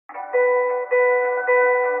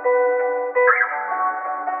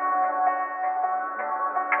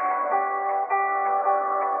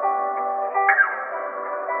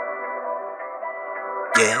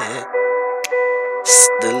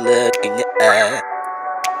eye.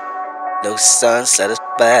 No sun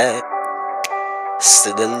satisfied.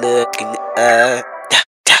 See the look in your eye.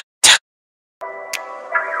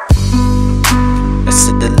 I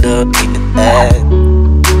see the look in your eye.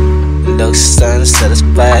 No sun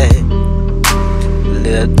satisfied.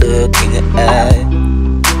 Little look in your eye.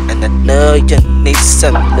 And I know you need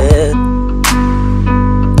some love.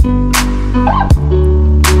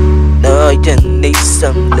 Know you need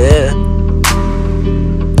some love.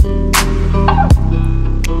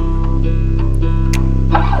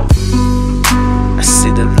 I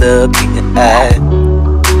see the look in your eye.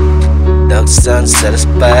 No sun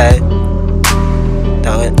satisfied.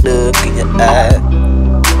 Don't look in your eye.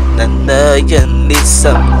 And I know you need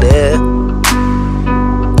some love.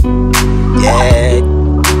 Yeah,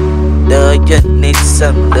 know you need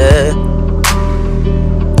some love.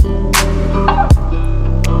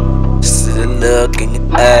 See the look in your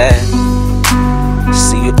eye.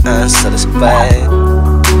 See you unsatisfied.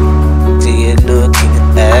 See you look in your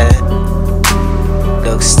eye.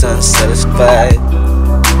 Looks unsatisfied.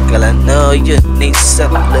 Girl, I know you need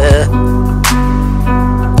some love.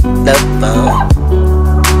 Love on.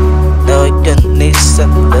 Know you need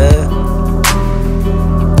some love.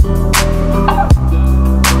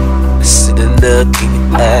 See the look in your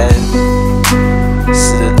eye.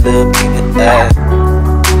 See the look in your eye.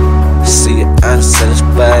 See you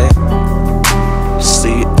unsatisfied.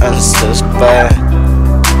 See you unsatisfied.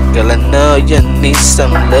 Girl, I know you need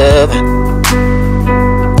some love.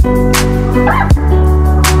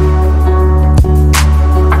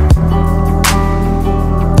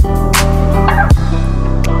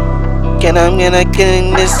 And I'm gonna get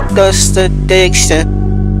in this ghost addiction.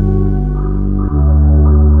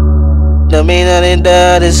 Don't mean nothing,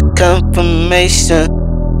 that is confirmation.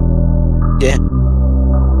 Yeah.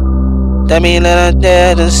 That mean that I'm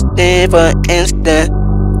there to stay for instant.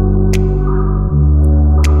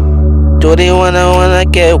 Do they wanna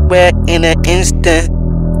get wet in an instant?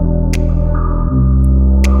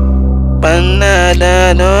 But now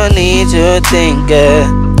I don't need to think it.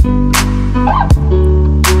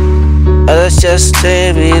 I just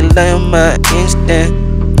stay like my instinct.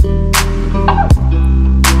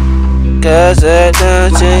 Cause I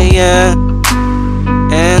come to you,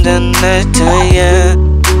 and the night to you.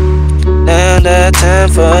 Now the time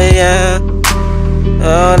for you,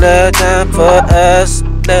 all the time for us,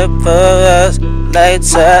 live for us,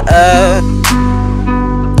 lights are up.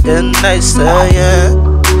 The nights are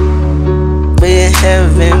young, we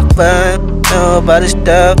having fun, nobody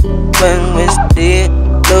stop when we still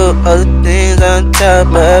do other things on top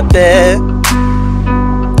of it.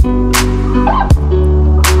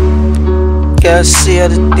 Gotta see all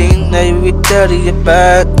the things that you dirty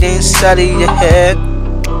about inside of your head.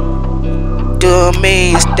 Do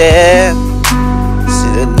me instead.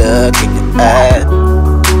 See the look in your eye.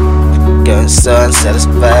 Getting so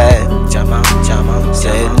unsatisfied. See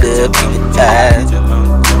the look in your eye.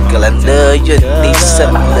 Girl, I know you need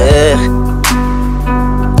some love.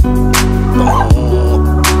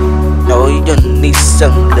 Know you need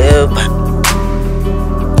some love.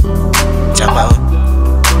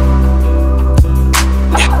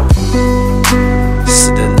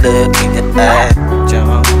 See the look in your eye.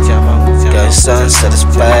 Got so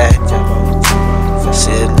unsatisfied.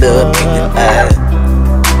 See the look in your eye.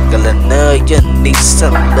 Girl, I know you need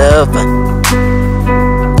some love.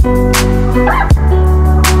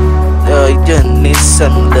 Know you need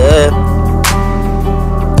some love.